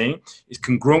what I'm seeing. It's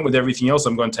congruent with everything else.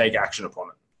 I'm going to take action upon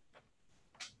it.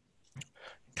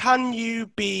 Can you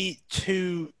be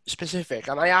too specific?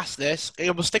 And I ask this, I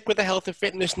will stick with the health and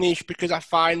fitness niche because I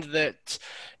find that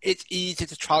it's easy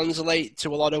to translate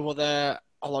to a lot of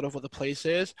other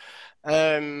places.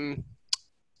 Um,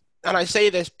 and I say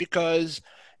this because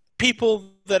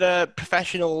people that are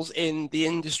professionals in the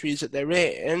industries that they're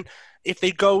in, if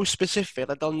they go specific,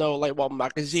 like they'll know like what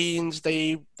magazines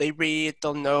they read,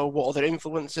 they'll know what other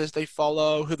influencers they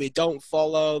follow, who they don't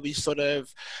follow. These sort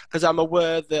of because I'm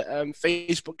aware that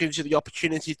Facebook gives you the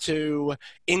opportunity to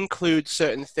include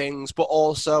certain things, but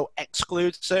also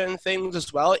exclude certain things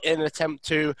as well in an attempt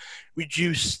to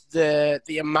reduce the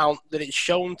amount that it's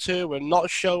shown to and not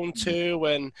shown to,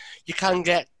 and you can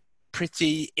get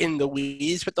pretty in the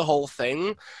weeds with the whole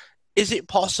thing. Is it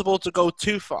possible to go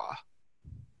too far?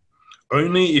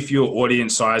 Only if your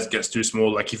audience size gets too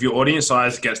small. Like if your audience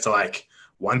size gets to like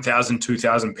 1,000,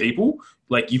 2,000 people,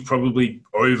 like you've probably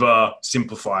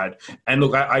oversimplified. And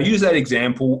look, I use that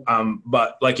example,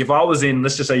 but like if I was in,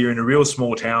 let's just say you're in a real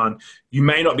small town, you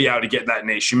may not be able to get that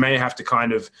niche. You may have to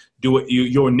kind of do it.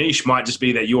 Your niche might just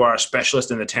be that you are a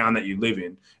specialist in the town that you live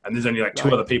in, and there's only like two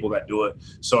Right. other people that do it.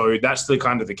 So that's the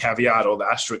kind of the caveat or the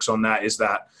asterisk on that, is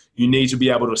that you need to be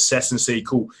able to assess and see,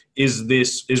 cool, is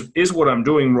what I'm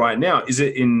doing right now, is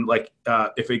it in like,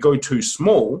 if we go too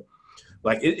small,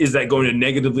 like, is that going to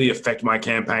negatively affect my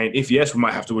campaign? If yes, we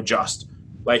might have to adjust.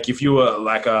 Like if you were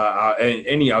like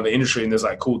any other industry and there's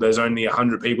like, cool, there's only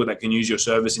 100 people that can use your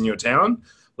service in your town.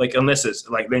 Like, unless it's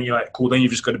like, then you're like, cool, then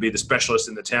you've just got to be the specialist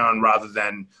in the town rather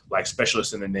than like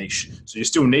specialist in the niche. So you're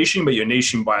still niching, but you're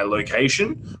niching by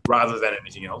location rather than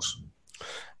anything else.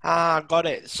 Ah, got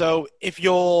it. So if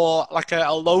you're like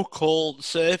a local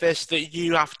service that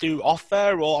you have to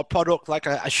offer or a product like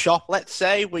a shop, let's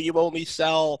say, where you only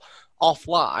sell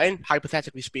offline,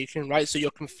 hypothetically speaking, right? So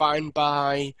you're confined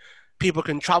by people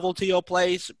can travel to your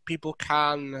place, people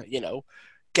can,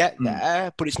 get Mm.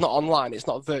 there, but it's not online, it's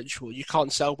not virtual. You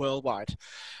can't sell worldwide.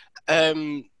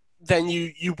 Um, then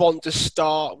you want to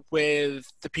start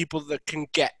with the people that can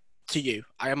get to you,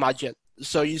 I imagine.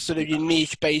 So you sort of your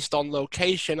niche based on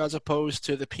location as opposed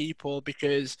to the people,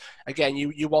 because again,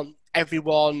 you want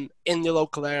everyone in the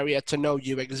local area to know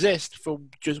you exist for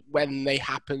just when they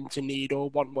happen to need or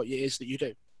want what it is that you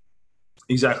do.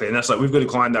 Exactly. And that's like, we've got a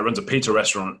client that runs a pizza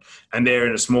restaurant and they're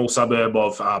in a small suburb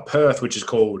of Perth, which is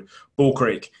called Bull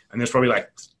Creek. And there's probably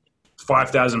like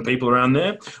 5,000 people around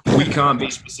there. We can't be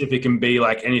specific and be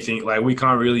like anything. Like we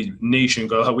can't really niche and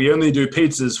go, like, we only do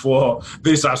pizzas for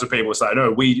these types of people. It's like,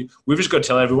 no, we've just got to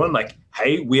tell everyone like,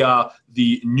 hey, we are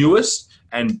the newest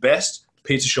and best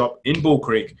pizza shop in Bull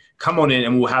Creek. come on in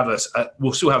and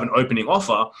we'll still have an opening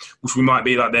offer, which we might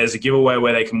be like, there's a giveaway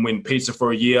where they can win pizza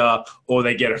for a year, or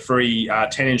they get a free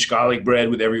 10-inch garlic bread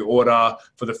with every order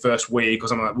for the first week or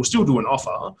something like that. We'll still do an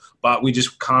offer, but we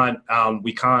just can't,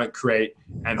 we can't create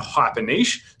and hyper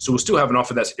niche. So we'll still have an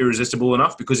offer that's irresistible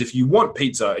enough, because if you want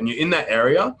pizza and you're in that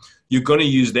area, you're going to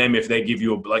use them if they give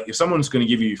you if someone's going to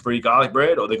give you free garlic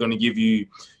bread, or they're going to give you,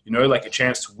 like a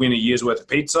chance to win a year's worth of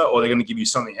pizza, or they're going to give you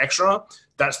something extra.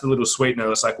 That's the little sweetener.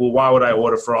 It's like, well, why would I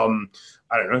order from,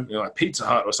 I don't know, like Pizza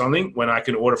Hut or something, when I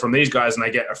can order from these guys and I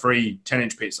get a free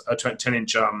 10-inch pizza, a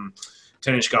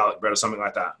 10-inch garlic bread or something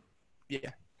like that.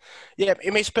 Yeah. Yeah,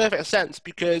 it makes perfect sense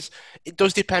because it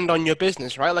does depend on your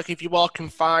business, right? Like if you are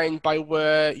confined by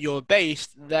where you're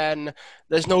based, then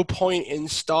there's no point in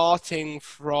starting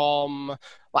from,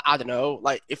 like, I don't know,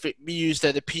 like if we use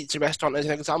the pizza restaurant as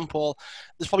an example,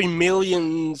 there's probably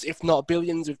millions, if not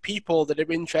billions of people that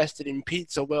are interested in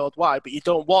pizza worldwide, but you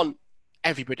don't want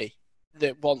everybody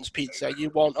that wants pizza. You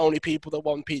want only people that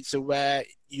want pizza where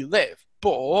you live.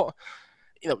 But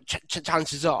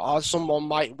chances are someone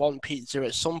might want pizza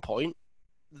at some point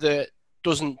that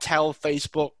doesn't tell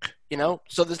Facebook.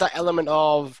 So there's that element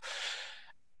of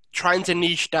trying to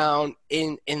niche down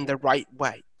in the right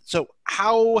way. So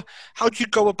how do you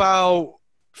go about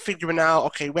figuring out,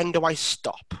 okay, when do I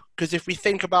stop? Because if we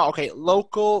think about, okay,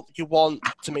 local, you want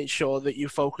to make sure that you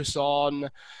focus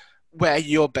on where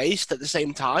you're based at the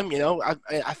same time.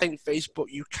 I think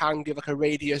Facebook, you can give like a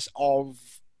radius of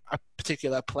a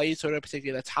particular place or a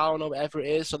particular town or whatever it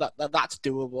is, so that's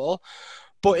doable.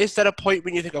 But is there a point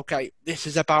when you think, okay, this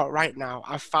is about right now,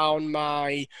 I've found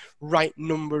my right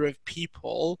number of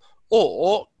people?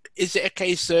 Or is it a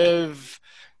case of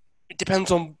it depends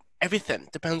on everything?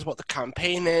 Depends what the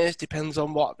campaign is, depends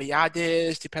on what the ad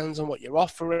is, depends on what you're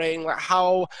offering. Like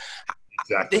how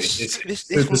Exactly. this It's this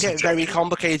this super can get very subjective.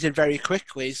 complicated very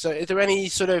quickly. So is there any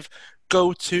sort of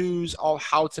go-tos of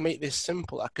how to make this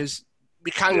simpler? Because we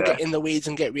can Yeah. get in the weeds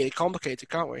and get really complicated,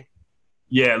 can't we?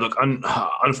 Yeah, look,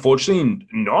 unfortunately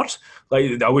not.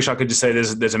 Like, I wish I could just say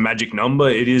there's a magic number.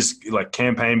 It is like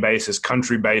campaign basis,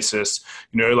 country basis.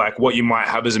 Like what you might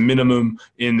have as a minimum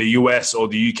in the US or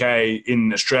the UK.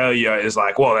 In Australia is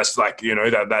like, well, that's like,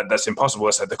 that's impossible.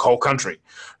 That's like the whole country.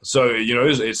 So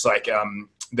it's like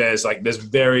there's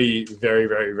very, very,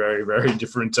 very, very, very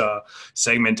different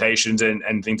segmentations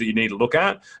and things that you need to look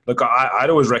at. Look, I'd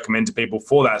always recommend to people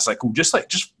for that. It's like, cool, just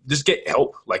get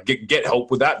help. Like get help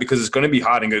with that, because it's going to be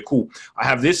hard, and go, cool, I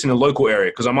have this in a local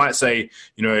area. Because I might say,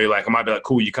 like I might be like,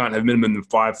 cool, you can't have minimum than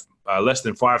less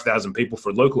than 5,000 people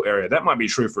for a local area. That might be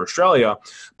true for Australia,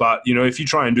 but if you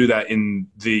try and do that in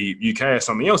the UK or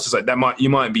something else, it's like you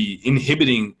might be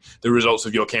inhibiting the results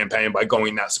of your campaign by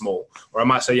going that small. Or I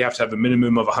might say you have to have a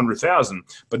minimum of 100,000,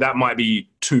 but that might be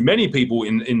too many people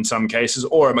in some cases,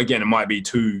 or again, it might be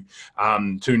too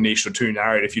niche or too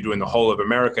narrow. If you're doing the whole of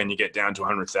America and you get down to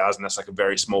 100,000, that's like a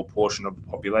very small portion of the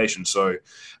population. So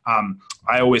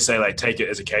I always say, like, take it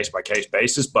as a case by case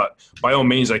basis. But by all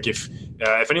means, like if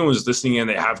anyone's listening and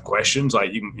they have questions,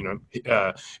 like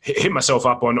hit myself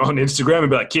up on Instagram and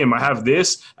be like, Kim, I have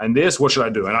this and this. What should I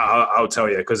do? And I'll tell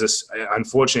you, because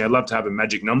unfortunately, I'd love to have a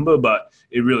magic number, but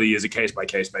it really is a case by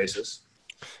case basis.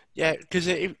 Yeah, because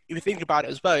if you think about it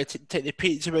as well, take the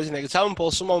pizza as an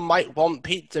example, someone might want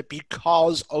pizza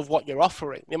because of what you're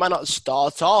offering. They might not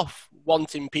start off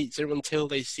wanting pizza until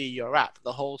they see your app.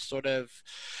 The whole sort of,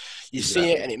 you see it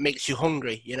Exactly. and it makes you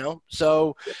hungry.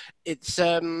 So it's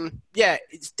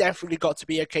it's definitely got to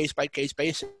be a case by case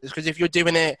basis, because if you're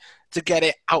doing it to get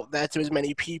it out there to as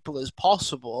many people as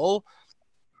possible,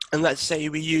 and let's say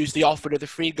we use the offer of the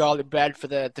free garlic bread for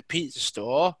the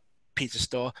pizza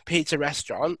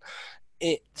restaurant,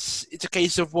 it's a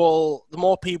case of, well, the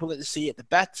more people that see it, the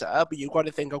better. But you've got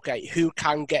to think, okay, who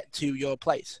can get to your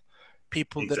place?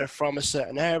 People that are Exactly. from a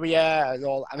certain area and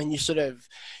all. I mean, you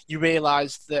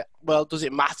realize that, well, does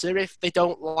it matter if they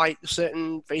don't like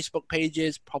certain Facebook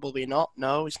pages? Probably not.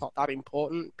 No, it's not that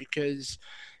important, because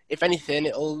if anything,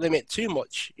 it'll limit too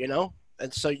much.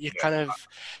 And so you kind of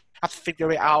have to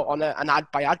figure it out on an ad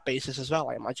by ad basis as well,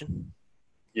 I imagine.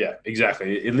 Yeah,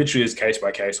 exactly. It literally is case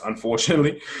by case.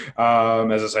 Unfortunately,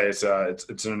 as I say,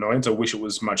 it's an annoyance. I wish it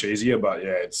was much easier, but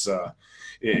yeah,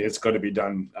 it's got to be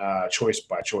done choice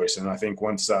by choice. And I think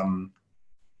once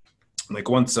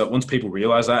people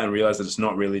realize that, and realize that it's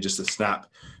not really just a snap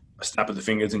a snap of the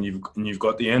fingers and you've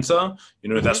got the answer.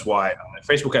 Hmm. That's why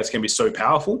Facebook ads can be so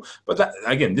powerful. But that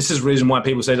again, this is the reason why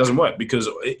people say it doesn't work, because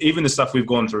even the stuff we've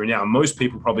gone through now, most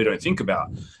people probably don't think about.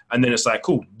 And then it's like,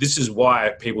 cool, this is why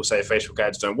people say Facebook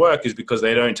ads don't work, is because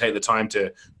they don't take the time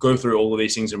to go through all of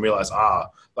these things and realize,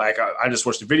 like I just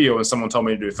watched a video and someone told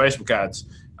me to do Facebook ads,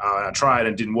 and I tried and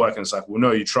it didn't work. And it's like, well,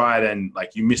 no, you tried and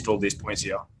like you missed all these points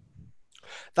here.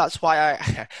 That's why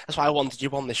I that's why I wanted you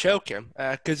on the show, Kim,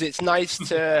 because it's nice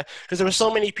to because there are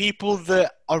so many people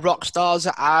that are rock stars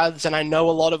at ads, and I know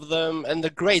a lot of them, and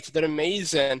they're great, they're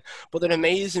amazing, but they're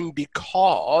amazing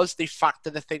because they factor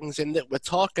the things in that we're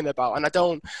talking about, and I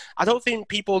don't think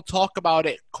people talk about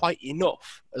it quite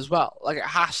enough as well. Like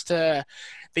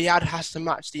the ad has to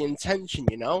match the intention,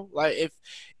 like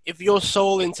if your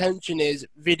sole intention is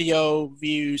video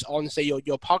views on, say, your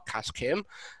podcast, Kim,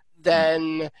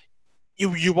 then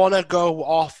you want to go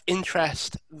off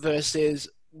interest versus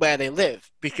where they live,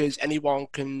 because anyone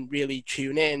can really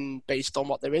tune in based on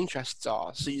what their interests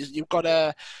are. So you've got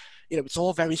to, it's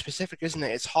all very specific, isn't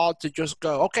it? It's hard to just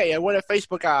go, okay, I want a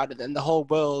Facebook ad, and then the whole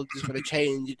world is going to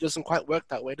change. It doesn't quite work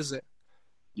that way, does it?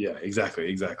 Yeah,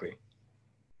 exactly.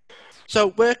 So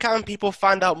where can people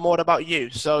find out more about you?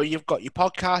 So you've got your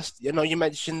podcast, you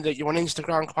mentioned that you're on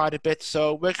Instagram quite a bit.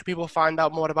 So where can people find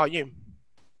out more about you?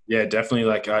 Yeah, definitely.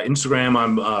 Like Instagram,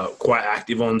 I'm quite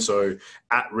active on. So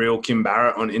at Real Kim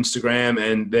Barrett on Instagram,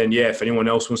 and then yeah, if anyone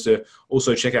else wants to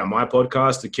also check out my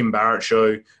podcast, the Kim Barrett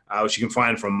Show, which you can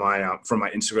find from my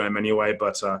Instagram anyway.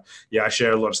 But yeah, I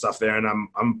share a lot of stuff there, and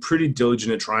I'm pretty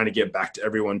diligent at trying to get back to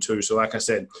everyone too. So like I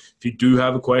said, if you do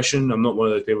have a question, I'm not one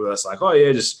of those people that's like, oh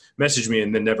yeah, just message me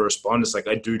and then never respond. It's like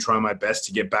I do try my best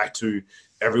to get back to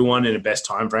everyone in the best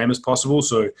time frame as possible.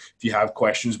 So if you have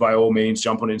questions, by all means,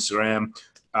 jump on Instagram,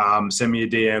 send me a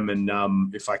DM,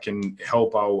 and if I can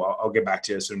help, I'll get back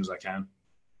to you as soon as I can.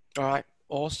 All right,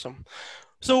 awesome.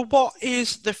 So, what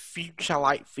is the future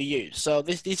like for you? So,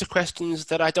 these are questions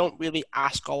that I don't really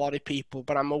ask a lot of people,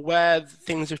 but I'm aware that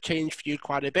things have changed for you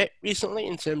quite a bit recently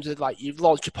in terms of like you've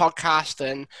launched your podcast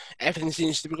and everything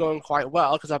seems to be going quite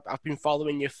well because I've been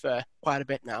following you for quite a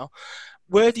bit now.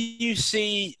 Where do you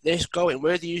see this going?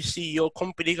 Where do you see your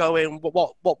company going?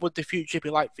 What would the future be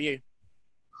like for you?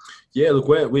 Yeah, look,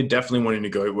 we're definitely wanting to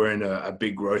go. We're in a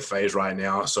big growth phase right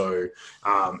now, so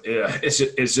yeah, it's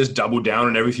just double down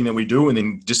on everything that we do, and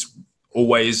then just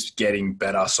always getting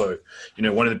better. So,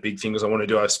 one of the big things I want to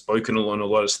do, I've spoken on a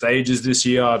lot of stages this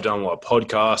year. I've done a lot of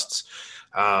podcasts.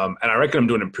 And I reckon I'm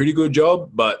doing a pretty good job,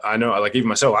 but I know, like even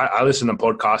myself, I listen to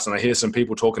podcasts and I hear some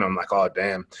people talking. I'm like, oh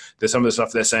damn, there's some of the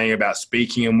stuff they're saying about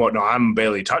speaking and whatnot. I'm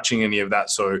barely touching any of that.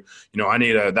 So, I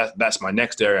need that's my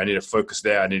next area. I need to focus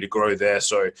there. I need to grow there.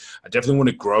 So I definitely want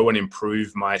to grow and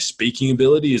improve my speaking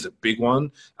ability is a big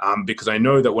one. Because I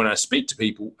know that when I speak to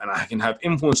people and I can have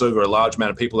influence over a large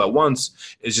amount of people at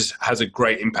once, it just has a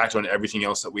great impact on everything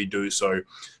else that we do. So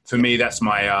for me, that's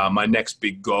my next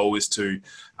big goal is to,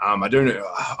 I don't know.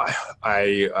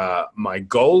 My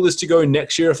goal is to go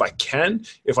next year if I can.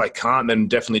 If I can't, then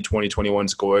definitely 2021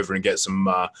 to go over and get some.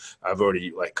 I've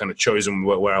already like kind of chosen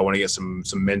where I want to get some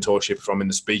mentorship from in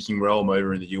the speaking realm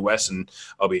over in the US, and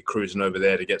I'll be cruising over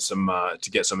there to get some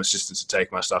assistance to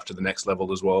take my stuff to the next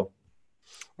level as well.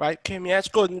 Right, Kim? Yeah, it's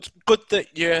good. It's good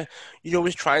that you're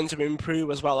always trying to improve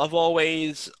as well. I've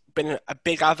always been a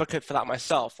big advocate for that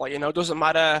myself. Like, it doesn't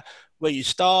matter where you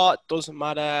start, doesn't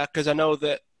matter because I know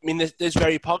that. I mean, this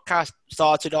very podcast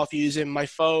started off using my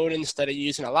phone instead of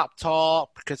using a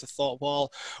laptop because I thought,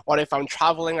 well, what if I'm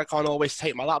traveling? I can't always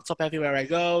take my laptop everywhere I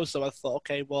go. So I thought,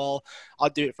 okay, well,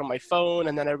 I'll do it from my phone.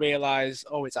 And then I realized,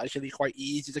 oh, it's actually quite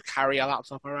easy to carry a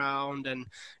laptop around, and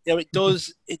it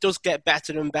does get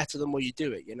better and better the more you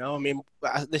do it. I mean,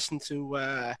 I listened to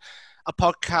a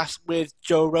podcast with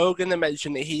Joe Rogan that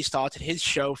mentioned that he started his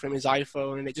show from his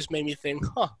iPhone, and it just made me think,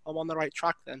 huh, I'm on the right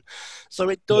track then. So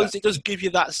it does give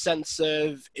you that sense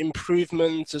of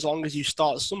improvement. As long as you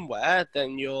start somewhere,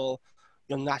 then you'll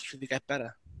naturally get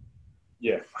better.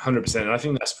 Yeah, 100%. And I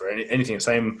think that's for anything.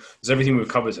 Same as everything we've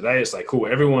covered today. It's like, cool,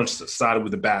 everyone started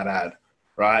with a bad ad,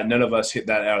 right? None of us hit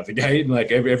that out of the gate.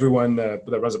 Like everyone that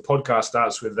runs a podcast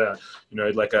starts with,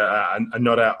 like a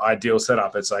not an ideal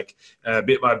setup. It's like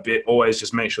bit by bit, always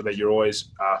just make sure that you're always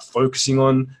focusing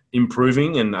on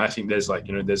improving. And I think there's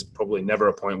there's probably never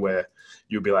a point where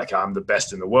you'll be like, I'm the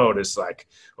best in the world. It's like,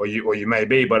 or you may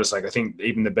be, but it's like, I think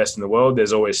even the best in the world,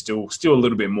 there's always still a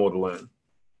little bit more to learn.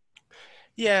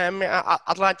 Yeah, I mean,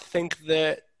 I'd like to think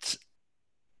that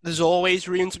there's always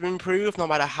room to improve, no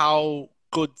matter how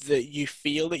good that you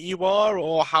feel that you are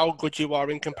or how good you are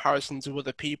in comparison to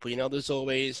other people. There's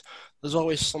always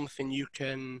something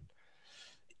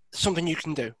something you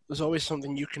can do. There's always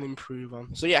something you can improve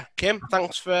on. So yeah, Kim,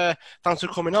 thanks for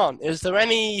coming on. Is there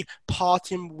any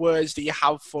parting words that you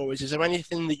have for us? Is there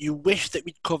anything that you wish that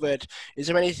we'd covered? Is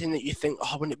there anything that you think,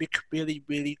 oh, wouldn't it be really,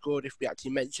 really good if we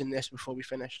actually mentioned this before we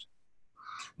finished?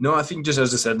 No, I think just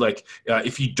as I said, like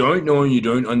if you don't know and you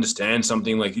don't understand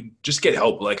something, like you just get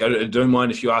help. Like I don't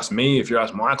mind if you ask me, if you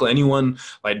ask Michael, anyone.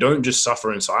 Like don't just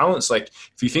suffer in silence. Like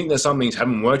if you think that something's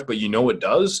haven't worked, but you know it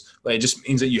does, like it just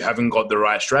means that you haven't got the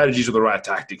right strategies or the right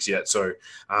tactics yet. So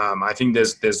I think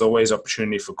there's always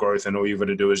opportunity for growth, and all you've got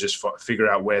to do is just figure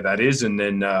out where that is, and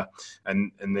then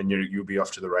and then you'll be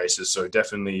off to the races. So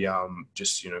definitely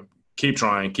just keep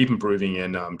trying, keep improving,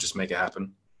 and just make it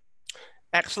happen.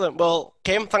 Excellent. Well,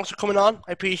 Kim, thanks for coming on.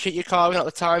 I appreciate you carving out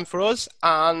the time for us,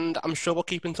 and I'm sure we'll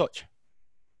keep in touch.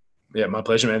 Yeah, my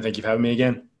pleasure, man. Thank you for having me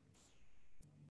again.